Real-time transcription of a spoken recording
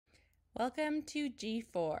Welcome to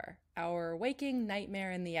G4, our waking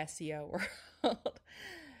nightmare in the SEO world.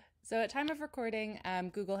 So, at time of recording,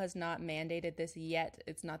 Google has not mandated this yet.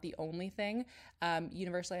 It's not the only thing.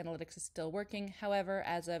 Universal Analytics is still working. However,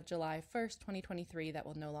 as of July 1st, 2023, that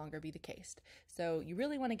will no longer be the case. So, you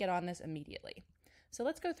really want to get on this immediately. So,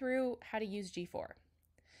 let's go through how to use G4.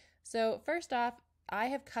 So, first off, I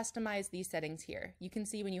have customized these settings here. You can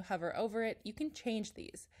see when you hover over it, you can change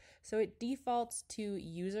these. So it defaults to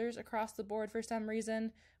users across the board for some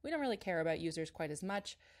reason. We don't really care about users quite as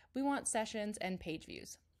much. We want sessions and page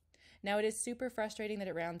views. Now it is super frustrating that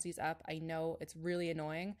it rounds these up. I know it's really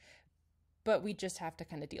annoying, but we just have to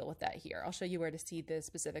kind of deal with that here. I'll show you where to see the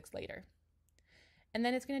specifics later. And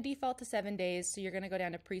then it's going to default to 7 days. So you're going to go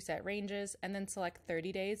down to preset ranges and then select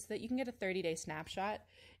 30 days so that you can get a 30-day snapshot.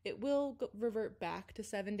 It will revert back to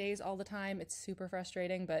 7 days all the time. It's super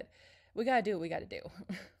frustrating, but we got to do what we got to do.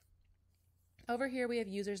 Over here, we have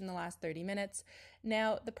users in the last 30 minutes.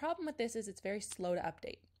 Now, the problem with this is it's very slow to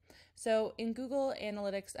update. So in Google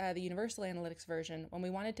Analytics, the Universal Analytics version, when we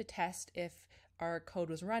wanted to test if our code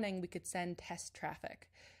was running, we could send test traffic.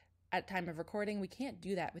 At time of recording, we can't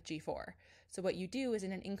do that with G4. So what you do is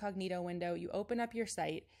in an incognito window, you open up your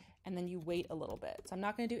site and then you wait a little bit. So I'm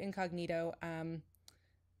not going to do incognito.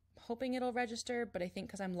 Hoping it'll register, but I think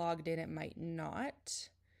because I'm logged in, it might not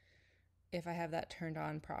if I have that turned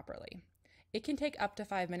on properly. It can take up to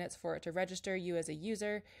 5 minutes for it to register you as a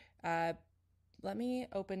user. Let me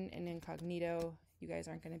open an incognito. You guys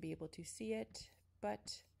aren't going to be able to see it, but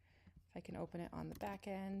if I can open it on the back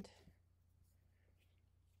end.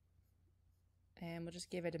 And we'll just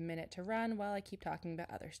give it a minute to run while I keep talking about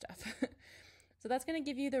other stuff. So that's going to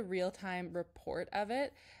give you the real-time report of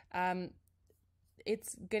it.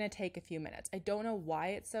 It's going to take a few minutes. I don't know why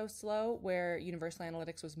it's so slow, where Universal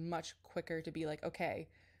Analytics was much quicker to be like, okay,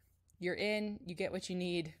 you're in, you get what you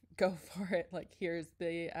need, go for it. Like here's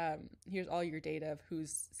all your data of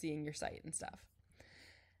who's seeing your site and stuff.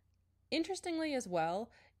 Interestingly as well,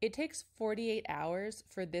 it takes 48 hours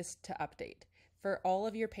for this to update, for all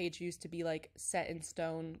of your page views to be like set in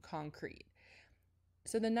stone concrete.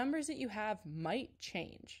 So the numbers that you have might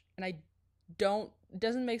change. And it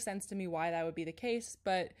doesn't make sense to me why that would be the case,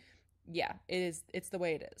 but yeah, it's the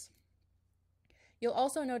way it is. You'll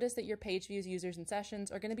also notice that your page views, users, and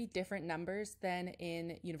sessions are going to be different numbers than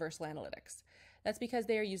in Universal Analytics. That's because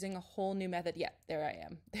they are using a whole new method. Yeah, there I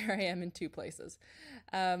am. There I am in two places.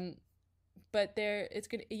 But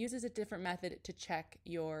it uses a different method to check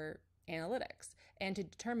your analytics and to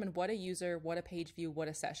determine what a user, what a page view, what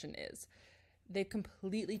a session is. They've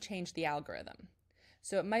completely changed the algorithm.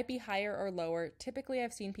 So it might be higher or lower. Typically,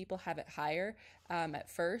 I've seen people have it higher at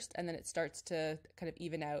first, and then it starts to kind of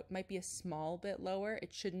even out. It might be a small bit lower.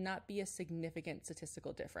 It should not be a significant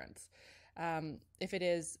statistical difference. If it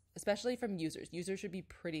is, especially from users should be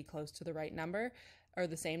pretty close to the right number or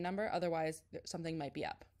the same number. Otherwise, something might be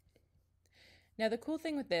up. Now, the cool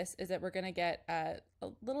thing with this is that we're going to get a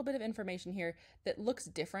little bit of information here that looks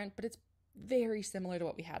different, but it's very similar to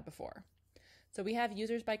what we had before. So we have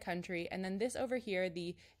users by country, and then this over here,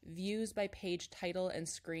 the views by page title and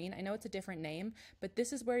screen. I know it's a different name, but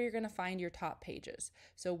this is where you're going to find your top pages.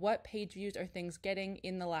 So what page views are things getting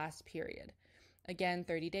in the last period? Again,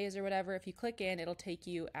 30 days or whatever. If you click in, it'll take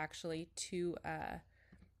you actually to,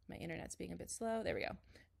 my internet's being a bit slow. There we go.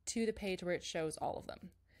 To the page where it shows all of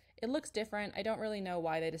them. It looks different. I don't really know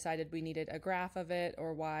why they decided we needed a graph of it,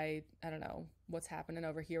 or why, I don't know, what's happening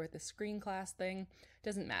over here with the screen class thing.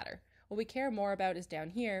 Doesn't matter. What we care more about is down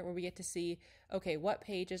here, where we get to see, okay, what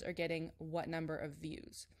pages are getting what number of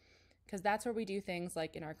views. Because that's where we do things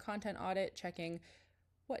like in our content audit, checking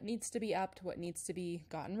what needs to be upped, what needs to be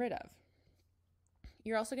gotten rid of.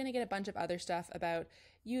 You're also going to get a bunch of other stuff about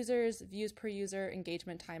users, views per user,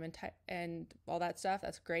 engagement time, and all that stuff.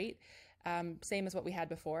 That's great. Same as what we had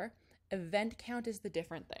before. Event count is the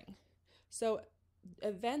different thing. So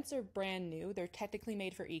events are brand new. They're technically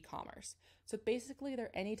made for e-commerce. So basically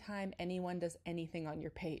they're anytime anyone does anything on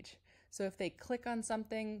your page. So if they click on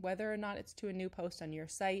something, whether or not it's to a new post on your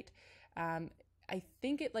site, I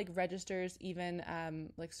think it like registers even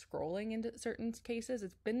like scrolling into certain cases.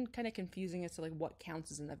 It's been kind of confusing as to like what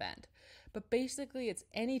counts as an event. But basically it's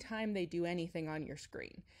anytime they do anything on your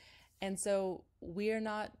screen. And so we're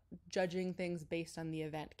not judging things based on the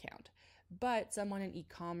event count. But someone in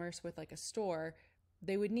e-commerce with like a store,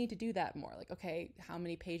 they would need to do that more. Like, okay, how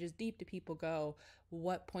many pages deep do people go?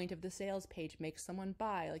 What point of the sales page makes someone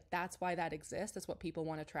buy? Like, that's why that exists. That's what people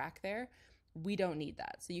want to track there. We don't need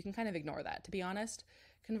that. So you can kind of ignore that. To be honest,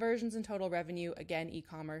 conversions and total revenue, again,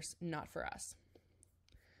 e-commerce, not for us.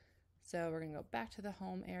 So we're going to go back to the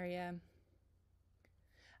home area.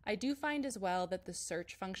 I do find as well that the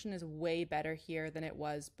search function is way better here than it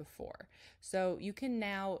was before. So you can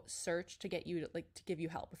now search to get you to give you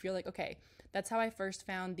help. If you're like, okay, that's how I first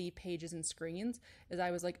found the pages and screens, is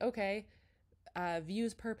I was like, okay,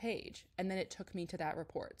 views per page, and then it took me to that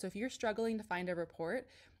report. So if you're struggling to find a report,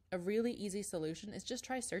 a really easy solution is just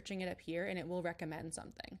try searching it up here and it will recommend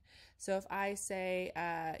something. So if I say,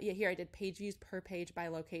 here I did page views per page by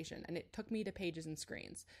location, and it took me to pages and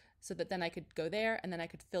screens, so that then I could go there and then I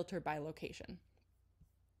could filter by location.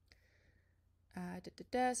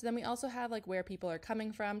 So then we also have like where people are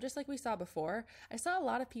coming from, just like we saw before. I saw a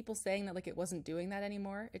lot of people saying that like it wasn't doing that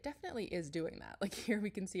anymore. It definitely is doing that. Like here we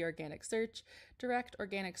can see organic search, direct,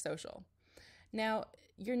 organic, social. Now,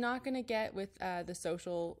 you're not going to get with the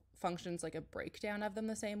social functions like a breakdown of them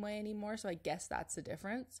the same way anymore, so I guess that's the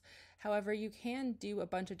difference. However, you can do a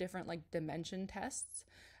bunch of different like dimension tests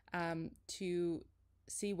to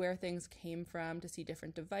see where things came from, to see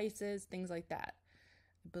different devices, things like that.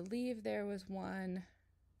 I believe there was one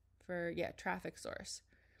for, traffic source.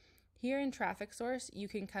 Here in traffic source, you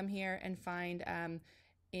can come here and find, I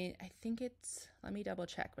think it's, let me double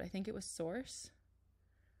check, but I think it was source.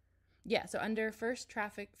 Yeah, so under first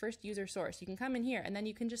user source, you can come in here and then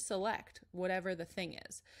you can just select whatever the thing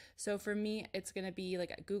is. So for me, it's going to be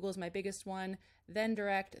like Google's my biggest one, then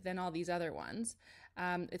direct, then all these other ones.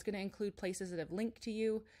 It's going to include places that have linked to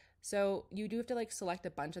you. So you do have to like select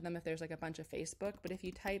a bunch of them if there's like a bunch of Facebook, but if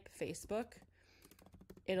you type Facebook,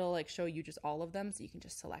 it'll like show you just all of them, so you can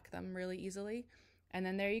just select them really easily. And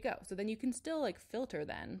then there you go. So then you can still like filter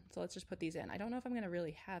then. So let's just put these in. I don't know if I'm going to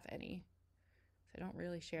really have any. I don't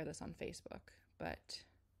really share this on Facebook, but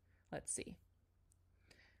let's see.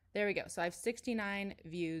 There we go. So I have 69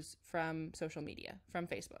 views from social media, from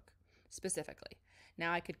Facebook specifically.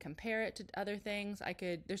 Now I could compare it to other things.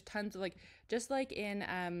 There's tons of like, just like in,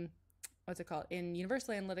 in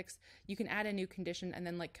Universal Analytics, you can add a new condition and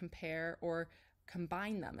then like compare or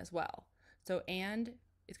combine them as well. So and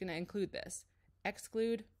it's going to include this.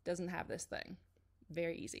 Exclude doesn't have this thing.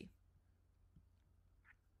 Very easy.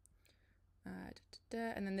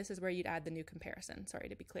 And then this is where you'd add the new comparison, sorry,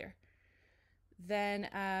 to be clear.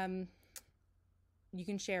 Then you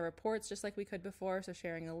can share reports just like we could before, so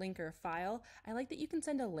sharing a link or a file. I like that you can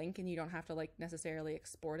send a link and you don't have to like necessarily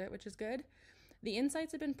export it, which is good. The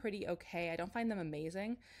insights have been pretty okay. I don't find them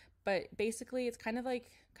amazing, but basically it's kind of like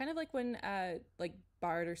when like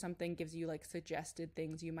Bard or something gives you like suggested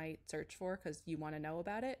things you might search for because you want to know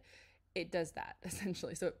about it. It does that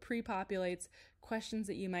essentially. So it pre-populates questions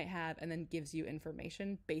that you might have and then gives you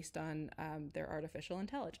information based on their artificial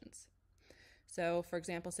intelligence. So for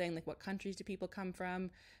example, saying like what countries do people come from,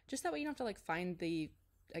 just that way you don't have to like find the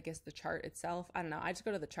chart itself. I don't know. I just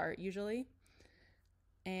go to the chart usually.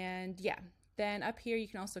 And yeah, then up here you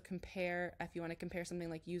can also compare if you want to compare something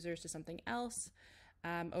like users to something else.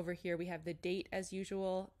 Over here we have the date as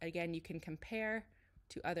usual. Again, you can compare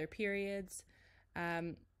to other periods.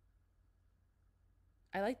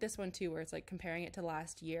 I like this one too, where it's like comparing it to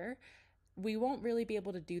last year. We won't really be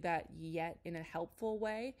able to do that yet in a helpful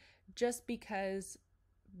way, just because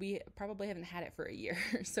we probably haven't had it for a year.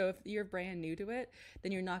 So if you're brand new to it,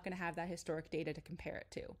 then you're not going to have that historic data to compare it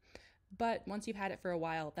to. But once you've had it for a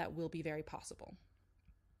while, that will be very possible.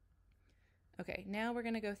 Okay, now we're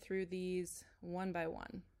going to go through these one by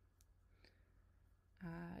one.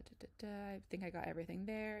 I think I got everything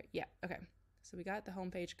there. Yeah, okay. So we got the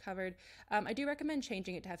homepage covered. I do recommend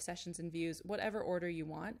changing it to have sessions and views, whatever order you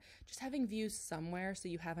want. Just having views somewhere so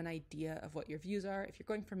you have an idea of what your views are. If you're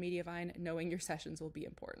going for Mediavine, knowing your sessions will be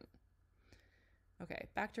important. Okay,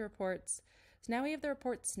 back to reports. So now we have the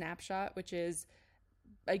report snapshot, which is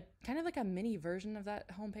kind of like a mini version of that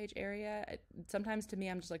homepage area. Sometimes to me,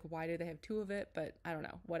 I'm just like, why do they have two of it? But I don't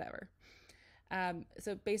know, whatever.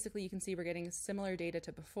 So basically you can see we're getting similar data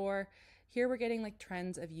to before. Here we're getting like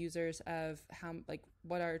trends of users of how like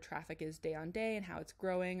what our traffic is day on day and how it's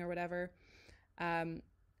growing or whatever.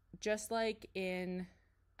 Just like in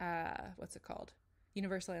what's it called?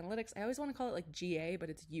 Universal Analytics. I always want to call it like GA, but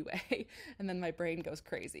it's UA, and then my brain goes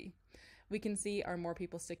crazy. We can see are more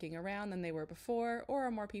people sticking around than they were before, or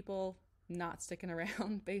are more people not sticking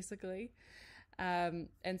around, basically. And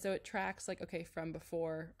so it tracks like, okay, from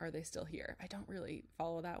before, are they still here? I don't really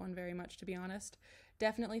follow that one very much, to be honest.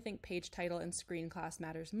 Definitely think page title and screen class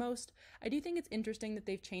matters most. I do think it's interesting that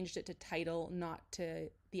they've changed it to title, not to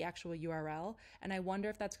the actual URL. And I wonder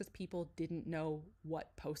if that's because people didn't know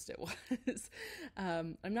what post it was.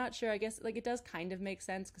 I'm not sure. I guess like it does kind of make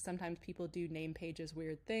sense because sometimes people do name pages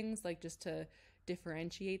weird things, like just to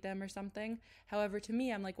differentiate them or something. However, to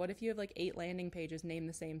me, I'm like, what if you have like 8 landing pages named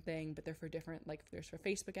the same thing, but they're for different, like there's for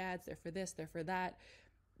Facebook ads, they're for this, they're for that.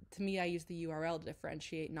 to me, I use the URL to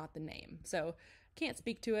differentiate, not the name. So can't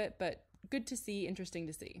speak to it, but good to see, interesting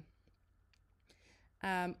to see.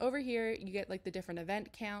 Over here, you get like the different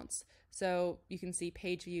event counts. So you can see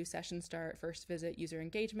page view, session start, first visit, user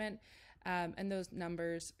engagement, and those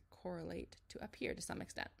numbers correlate to up here to some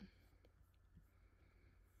extent.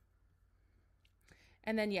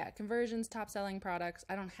 And then, yeah, conversions, top selling products,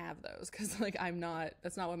 I don't have those because like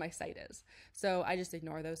that's not what my site is. So I just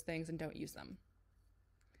ignore those things and don't use them.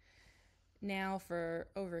 Now for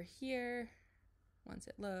over here, once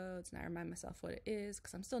it loads, and I remind myself what it is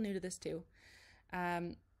because I'm still new to this too.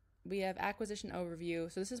 We have acquisition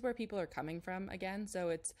overview. So this is where people are coming from again. So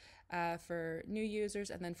it's for new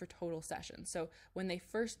users and then for total sessions. So when they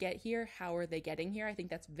first get here, how are they getting here? I think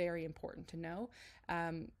that's very important to know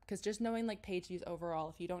because just knowing like page views overall,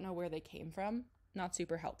 if you don't know where they came from, not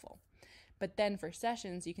super helpful. But then for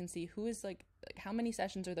sessions, you can see who is like how many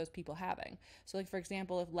sessions are those people having. So like, for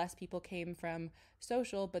example, if less people came from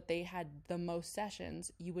social, but they had the most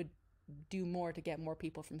sessions, you would do more to get more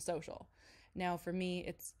people from social. Now, for me,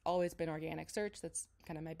 it's always been organic search. That's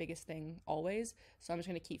kind of my biggest thing always. So I'm just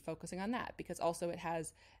going to keep focusing on that because also it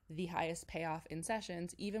has the highest payoff in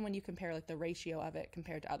sessions, even when you compare like the ratio of it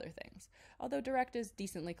compared to other things. Although direct is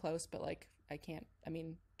decently close, but like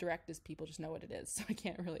direct is people just know what it is. So I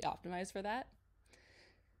can't really optimize for that.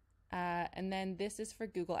 And then this is for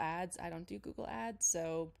Google Ads. I don't do Google Ads,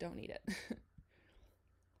 so don't need it.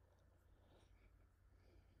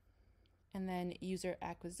 And then user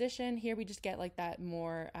acquisition. Here we just get like that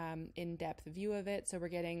more in-depth view of it. So we're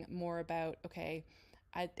getting more about, okay,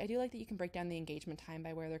 I do like that you can break down the engagement time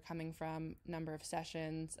by where they're coming from, number of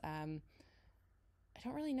sessions. I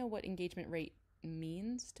don't really know what engagement rate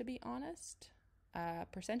means, to be honest.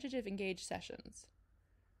 Percentage of engaged sessions.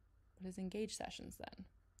 What is engaged sessions then?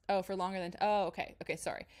 Oh, for longer than, okay,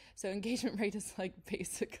 sorry. So engagement rate is like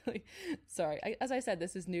basically, sorry, as I said,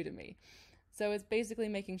 this is new to me. So it's basically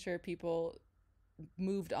making sure people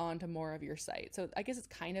moved on to more of your site. So I guess it's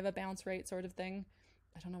kind of a bounce rate sort of thing.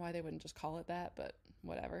 I don't know why they wouldn't just call it that, but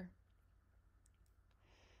whatever.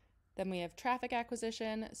 Then we have traffic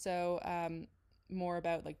acquisition. So more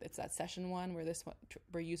about like it's that session one where this one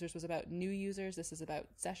where users was about new users. This is about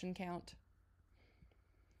session count.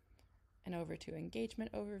 And over to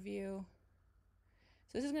engagement overview.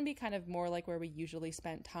 So this is going to be kind of more like where we usually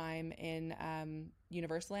spent time in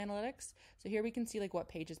Universal Analytics. So here we can see like what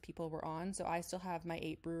pages people were on. So I still have my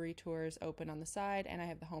 8 brewery tours open on the side and I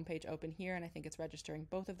have the homepage open here and I think it's registering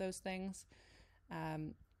both of those things.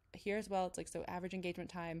 Here as well, it's like, so average engagement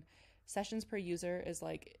time, sessions per user is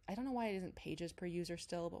like, I don't know why it isn't pages per user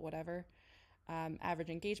still, but whatever. Average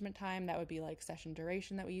engagement time, that would be like session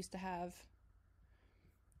duration that we used to have.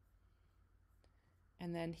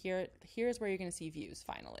 And then here's where you're going to see views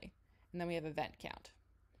finally. And then we have event count.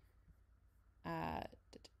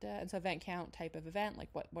 And so event count, type of event, like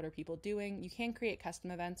what are people doing? You can create custom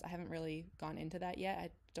events. I haven't really gone into that yet. I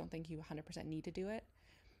don't think you 100% need to do it.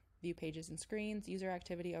 View pages and screens, user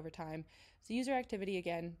activity over time. So user activity,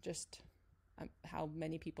 again, just how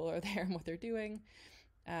many people are there and what they're doing.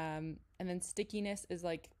 And then stickiness is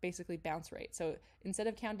like basically bounce rate. So instead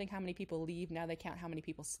of counting how many people leave, now they count how many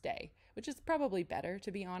people stay, which is probably better,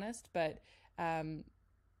 to be honest. But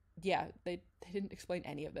yeah, they didn't explain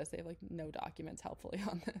any of this. They have like no documents helpfully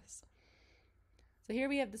on this. So here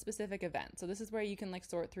we have the specific event. So this is where you can like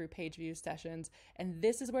sort through page views, sessions, and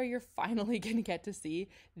this is where you're finally going to get to see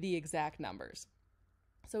the exact numbers.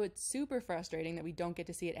 So it's super frustrating that we don't get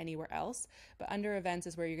to see it anywhere else, but under events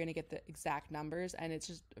is where you're going to get the exact numbers, and it's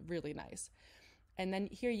just really nice. And then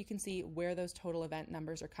here you can see where those total event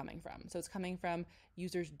numbers are coming from. So it's coming from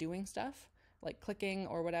users doing stuff, like clicking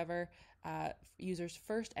or whatever, users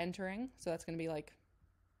first entering, so that's going to be like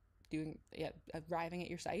arriving at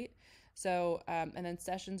your site. So, and then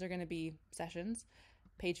sessions are going to be sessions,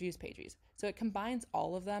 page views. So it combines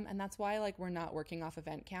all of them, and that's why like we're not working off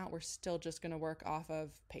event count. We're still just going to work off of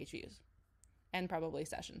page views and probably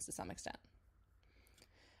sessions to some extent.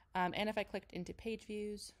 And if I clicked into page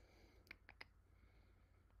views,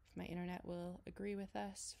 if my internet will agree with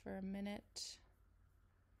us for a minute.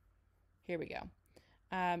 Here we go.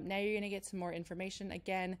 Now you're going to get some more information.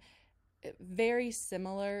 Again, very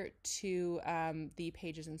similar to the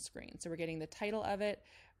pages and screens. So we're getting the title of it.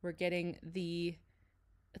 We're getting the,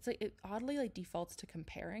 it's like it oddly like defaults to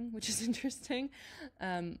comparing, which is interesting.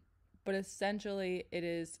 But essentially it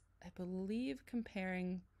is, I believe,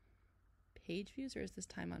 comparing page views, or is this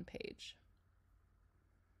time on page?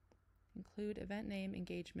 Include event name,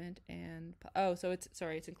 engagement, and, so it's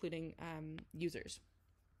including users.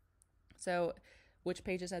 So which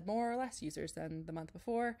pages had more or less users than the month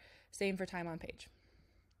before? Same for time on page.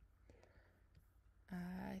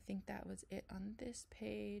 think that was it on this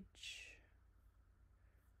page.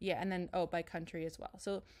 Yeah, and then, by country as well.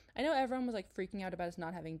 So I know everyone was like freaking out about us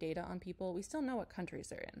not having data on people. We still know what countries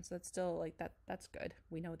they're in. So that's still like that's good.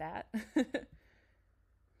 We know that.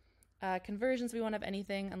 Conversions, we won't have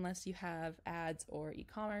anything unless you have ads or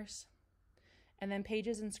e-commerce. And then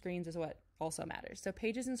pages and screens is what also matters. So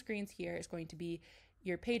pages and screens here is going to be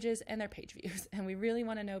your pages and their page views. And we really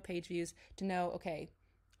want to know page views to know, okay,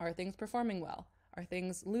 are things performing well? Are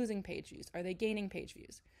things losing page views? Are they gaining page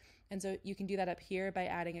views? And so you can do that up here by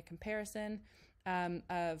adding a comparison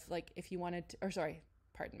of like if you wanted to, or sorry,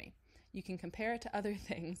 pardon me. You can compare it to other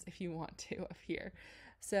things if you want to up here.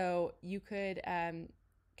 So you could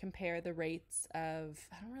compare the rates of,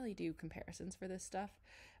 I don't really do comparisons for this stuff,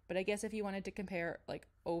 but I guess if you wanted to compare like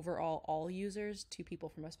overall all users to people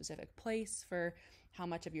from a specific place for how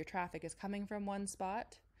much of your traffic is coming from one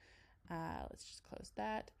spot, let's just close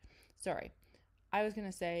that. Sorry, I was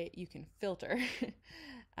gonna say you can filter.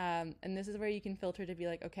 And this is where you can filter to be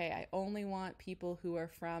like, okay, I only want people who are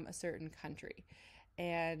from a certain country.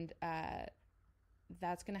 And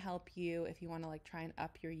that's gonna help you if you wanna like try and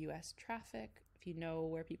up your US traffic. If you know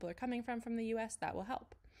where people are coming from the US, that will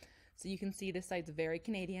help. So you can see this site's very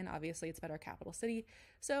Canadian. Obviously, it's about our capital city,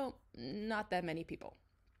 so not that many people.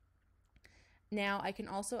 Now, I can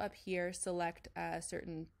also up here select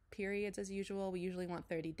certain periods as usual. We usually want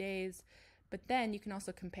 30 days, but then you can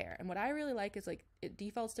also compare. And what I really like is like it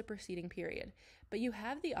defaults to preceding period, but you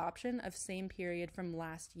have the option of same period from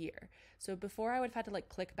last year. So before I would have had to like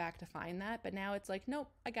click back to find that, but now it's like, nope,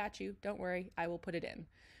 I got you. Don't worry, I will put it in.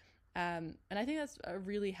 And I think that's a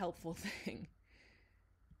really helpful thing.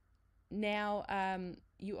 Now,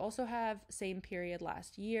 you also have same period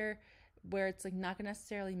last year where it's like not gonna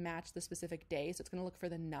necessarily match the specific day. So it's gonna look for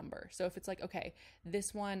the number. So if it's like, okay,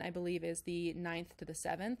 this one I believe is the 9th to the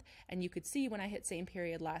 7th. And you could see when I hit same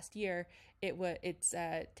period last year, it's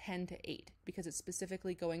 10 to 8 because it's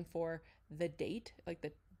specifically going for the date, like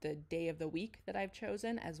the day of the week that I've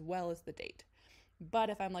chosen as well as the date.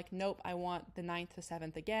 But if I'm like, nope, I want the 9th to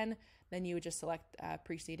 7th again, then you would just select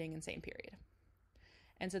preceding and same period.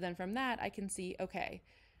 And so then from that, I can see, okay,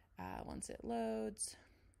 once it loads,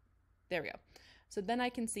 there we go. So then I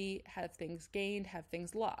can see have things gained, have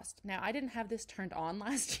things lost. Now, I didn't have this turned on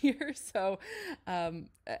last year, so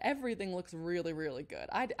everything looks really, really good.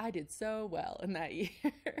 I did so well in that year.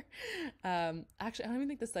 Actually, I don't even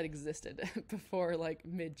think this site existed before like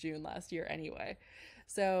mid-June last year anyway.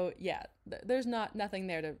 So yeah, there's nothing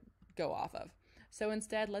there to go off of. So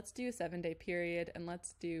instead, let's do a 7-day period and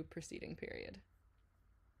let's do preceding period.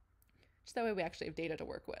 Just that way we actually have data to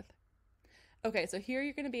work with. Okay, so here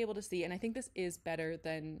you're going to be able to see, and I think this is better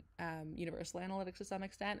than Universal Analytics to some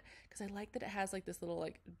extent, because I like that it has like this little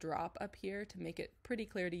like drop up here to make it pretty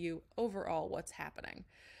clear to you overall what's happening.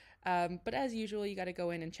 But as usual, you got to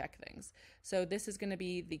go in and check things. So this is going to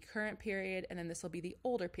be the current period, and then this will be the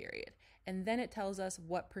older period. And then it tells us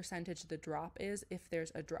what percentage the drop is if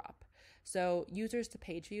there's a drop. So users to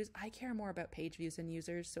page views, I care more about page views than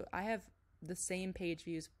users. So I have the same page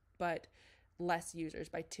views, but less users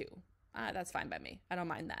by 2. That's fine by me. I don't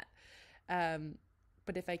mind that.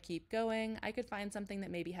 But if I keep going, I could find something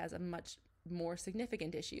that maybe has a much more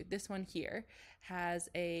significant issue. This one here has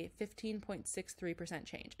a 15.63%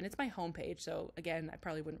 change, and it's my homepage. So again, I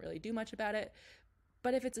probably wouldn't really do much about it.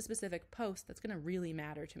 But if it's a specific post, that's going to really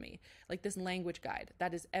matter to me. Like this language guide,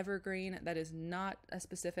 that is evergreen. That is not a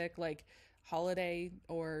specific like holiday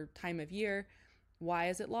or time of year. Why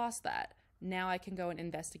has it lost that? Now I can go and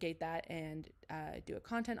investigate that and do a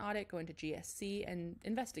content audit, go into GSC and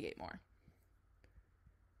investigate more.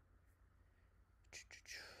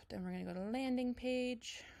 Then we're going to go to landing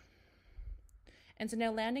page. And so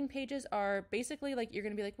now landing pages are basically like, you're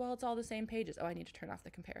going to be like, well, it's all the same pages. Oh, I need to turn off the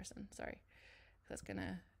comparison. Sorry. That's going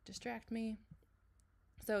to distract me.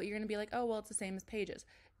 So you're going to be like, oh, well, it's the same as pages.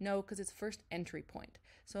 No, because it's first entry point.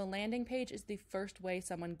 So a landing page is the first way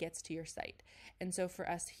someone gets to your site. And so for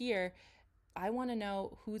us here, I want to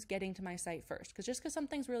know who's getting to my site first, because just because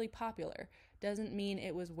something's really popular doesn't mean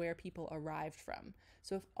it was where people arrived from.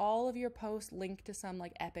 So if all of your posts link to some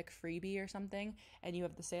like epic freebie or something, and you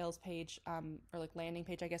have the sales page or like landing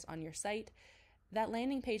page, I guess, on your site, that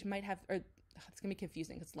landing page might have, or it's going to be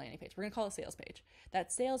confusing because it's landing page. We're going to call it sales page.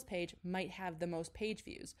 That sales page might have the most page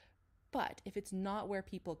views, but if it's not where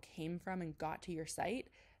people came from and got to your site,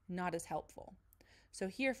 not as helpful. So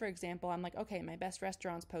here, for example, I'm like, okay, my best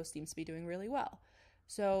restaurants post seems to be doing really well.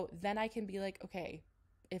 So then I can be like, okay,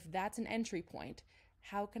 if that's an entry point,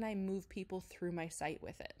 how can I move people through my site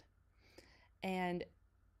with it? And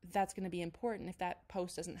that's going to be important if that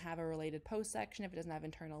post doesn't have a related post section, if it doesn't have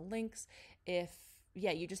internal links, if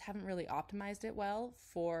yeah, you just haven't really optimized it well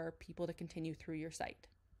for people to continue through your site.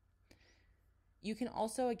 You can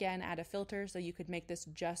also, again, add a filter. So you could make this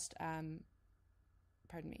just, pardon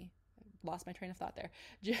me, lost my train of thought there,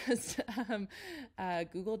 just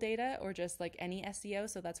Google data or just like any SEO.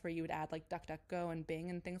 So that's where you would add like DuckDuckGo and Bing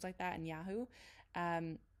and things like that and Yahoo.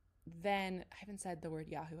 Then I haven't said the word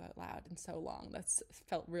Yahoo out loud in so long. That's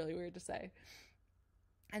felt really weird to say.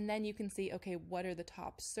 And then you can see, okay, what are the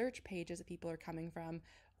top search pages that people are coming from?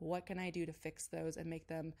 What can I do to fix those and make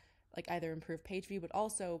them like either improve page view, but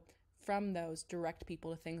also from those direct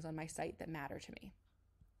people to things on my site that matter to me.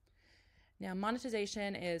 Now,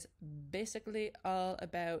 monetization is basically all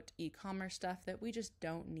about e-commerce stuff that we just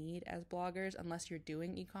don't need as bloggers unless you're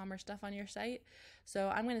doing e-commerce stuff on your site. So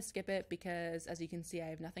I'm going to skip it because, as you can see, I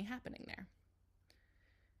have nothing happening there.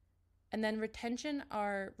 And then retention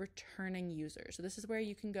are returning users. So this is where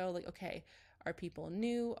you can go like, okay, are people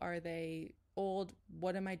new? Are they old?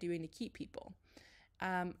 What am I doing to keep people?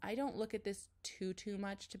 I don't look at this too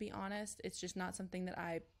much, to be honest. It's just not something that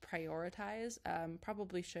I prioritize.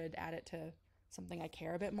 Probably should add it to something I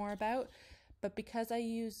care a bit more about. But because I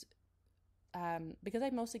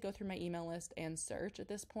mostly go through my email list and search at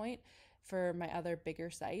this point for my other bigger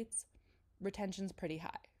sites, retention's pretty high.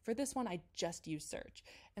 For this one, I just use search.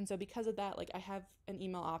 And so because of that, like I have an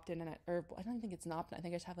email opt-in or I don't think it's an opt-in. I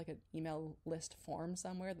think I just have like an email list form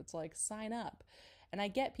somewhere that's like sign up. And I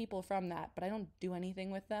get people from that, but I don't do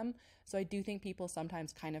anything with them. So I do think people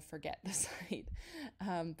sometimes kind of forget the site,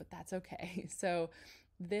 but that's okay. So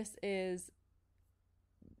this is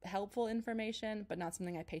helpful information, but not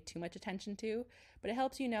something I pay too much attention to. But it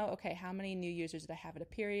helps you know, okay, how many new users did I have at a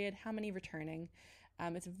period? How many returning?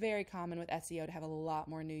 It's very common with SEO to have a lot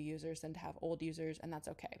more new users than to have old users, and that's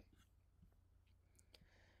okay.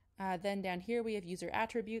 Then down here we have user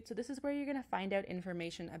attributes. So this is where you're going to find out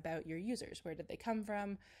information about your users. Where did they come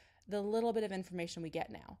from? The little bit of information we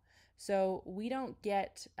get now. So we don't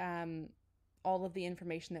get all of the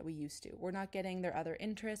information that we used to. We're not getting their other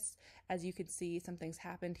interests. As you can see, something's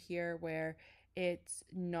happened here where it's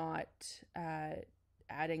not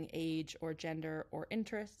adding age or gender or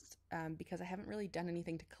interests because I haven't really done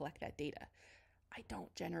anything to collect that data. I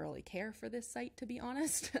don't generally care for this site, to be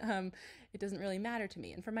honest. It doesn't really matter to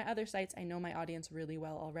me. And for my other sites, I know my audience really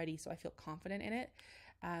well already, so I feel confident in it.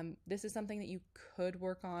 This is something that you could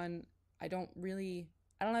work on. I don't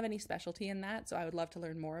have any specialty in that, so I would love to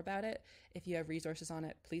learn more about it. If you have resources on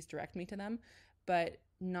it, please direct me to them, but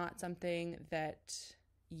not something that,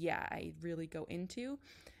 I really go into.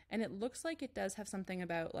 And it looks like it does have something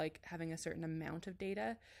about like having a certain amount of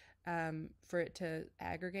data for it to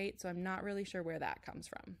aggregate. So I'm not really sure where that comes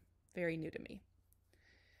from. Very new to me.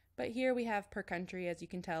 But here we have per country. As you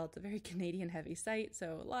can tell, it's a very Canadian heavy site.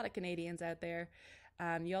 So a lot of Canadians out there.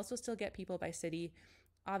 You also still get people by city.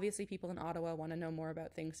 Obviously, people in Ottawa want to know more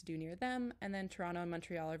about things to do near them. And then Toronto and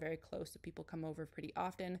Montreal are very close, so people come over pretty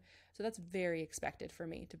often. So that's very expected for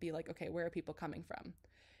me to be like, okay, where are people coming from?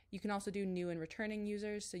 You can also do new and returning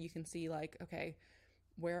users. So you can see like, okay,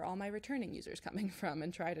 where are all my returning users coming from,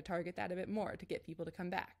 and try to target that a bit more to get people to come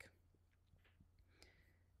back.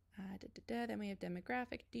 Then we have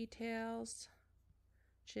demographic details,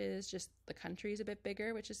 which is just the country is a bit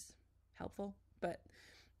bigger, which is helpful. But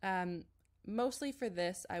mostly for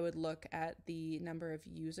this, I would look at the number of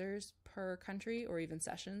users per country or even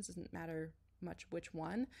sessions. Doesn't matter much which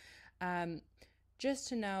one, just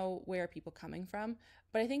to know where are people coming from.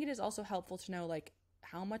 But I think it is also helpful to know like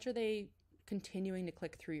how much are they continuing to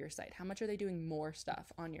click through your site? How much are they doing more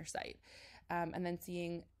stuff on your site? And then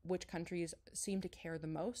seeing which countries seem to care the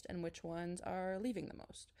most and which ones are leaving the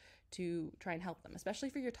most to try and help them, especially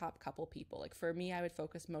for your top couple people. Like for me, I would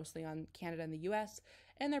focus mostly on Canada and the US,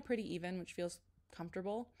 and they're pretty even, which feels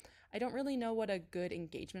comfortable. I don't really know what a good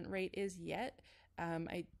engagement rate is yet.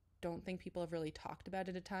 I don't think people have really talked about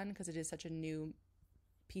it a ton because it is such a new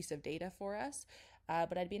piece of data for us.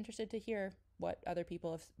 But I'd be interested to hear what other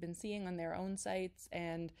people have been seeing on their own sites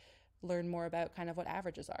and learn more about kind of what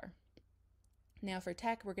averages are. Now for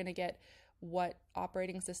tech, we're going to get what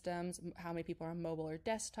operating systems, how many people are on mobile or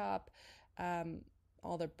desktop,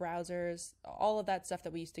 all the browsers, all of that stuff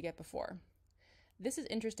that we used to get before. This is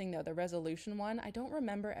interesting though, the resolution one. I don't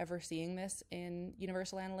remember ever seeing this in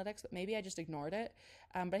Universal Analytics, but maybe I just ignored it.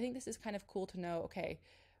 But I think this is kind of cool to know, okay,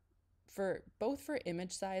 for both for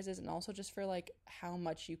image sizes and also just for like how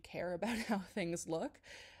much you care about how things look.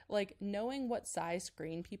 Like knowing what size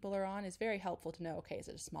screen people are on is very helpful to know, okay, is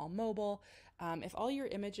it a small mobile? If all your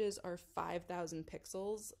images are 5,000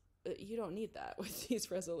 pixels, you don't need that with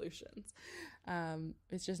these resolutions.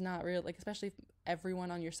 It's just not real, like, especially if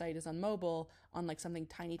everyone on your site is on mobile on like something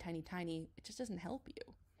tiny, tiny, tiny, it just doesn't help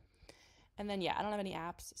you. And then, yeah, I don't have any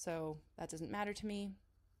apps, so that doesn't matter to me.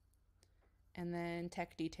 And then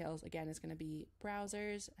tech details, again, is going to be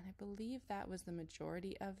browsers. And I believe that was the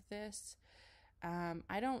majority of this.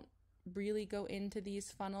 I don't really go into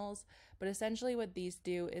these funnels, but essentially what these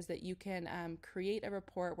do is that you can create a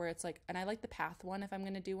report where it's like, and I like the path one if I'm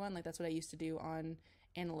going to do one, like that's what I used to do on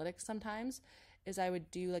analytics sometimes, is I would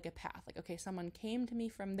do like a path, like, okay, someone came to me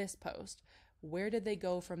from this post. Where did they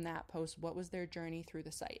go from that post? What was their journey through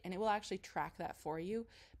the site? And it will actually track that for you,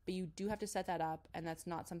 but you do have to set that up, and that's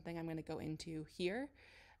not something I'm going to go into here.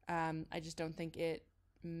 I just don't think it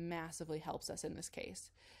massively helps us in this case.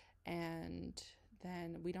 And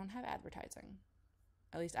then we don't have advertising.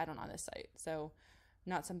 At least I don't on this site. So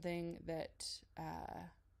not something that,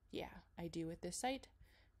 I do with this site.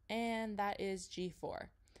 And that is G4.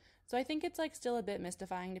 So I think it's like still a bit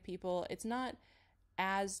mystifying to people. It's not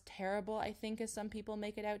as terrible, I think, as some people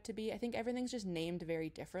make it out to be. I think everything's just named very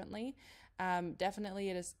differently. Definitely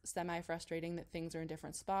it is semi-frustrating that things are in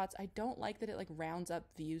different spots. I don't like that it like rounds up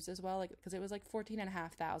views as well, like because it was like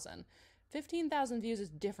 14,500. 15,000 views is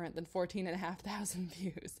different than 14,500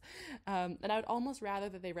 views. And I would almost rather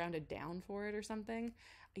that they rounded down for it or something.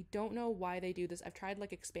 I don't know why they do this. I've tried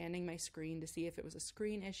like expanding my screen to see if it was a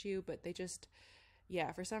screen issue, but they just,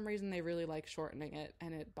 for some reason they really like shortening it,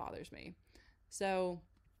 and it bothers me. So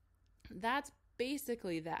that's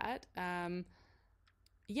basically that. And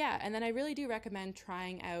then I really do recommend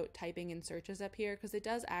trying out typing in searches up here, because it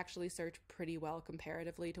does actually search pretty well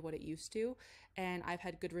comparatively to what it used to. And I've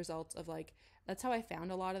had good results of like, that's how I found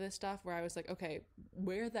a lot of this stuff, where I was like, okay,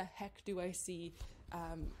 where the heck do I see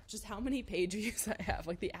just how many page views I have,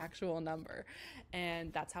 like the actual number.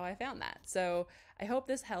 And that's how I found that. So I hope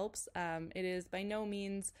this helps. It is by no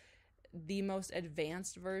means the most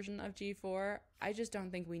advanced version of G4. I just don't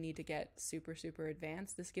think we need to get super, super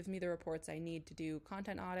advanced. This gives me the reports I need to do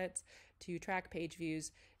content audits, to track page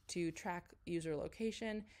views, to track user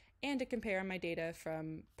location, and to compare my data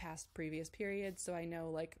from past previous periods, so I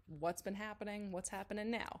know like what's been happening, what's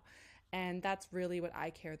happening now. And that's really what I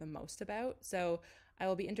care the most about. So I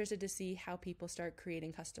will be interested to see how people start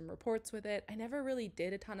creating custom reports with it. I never really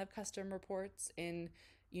did a ton of custom reports in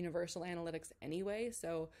Universal Analytics anyway,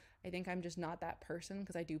 so I think I'm just not that person,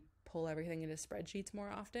 because I do pull everything into spreadsheets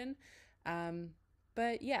more often.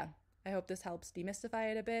 But yeah, I hope this helps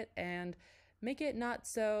demystify it a bit and make it not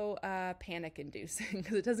so panic inducing,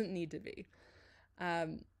 because it doesn't need to be.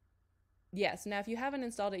 So now if you haven't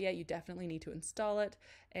installed it yet, you definitely need to install it,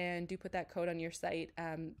 and do put that code on your site.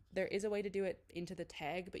 There is a way to do it into the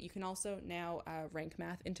tag, but you can also now, Rank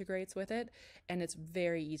Math integrates with it, and it's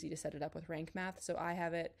very easy to set it up with Rank Math. So I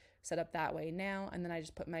have it set up that way now, and then I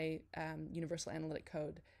just put my Universal Analytic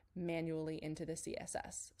code manually into the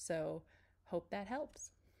CSS. So hope that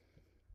helps.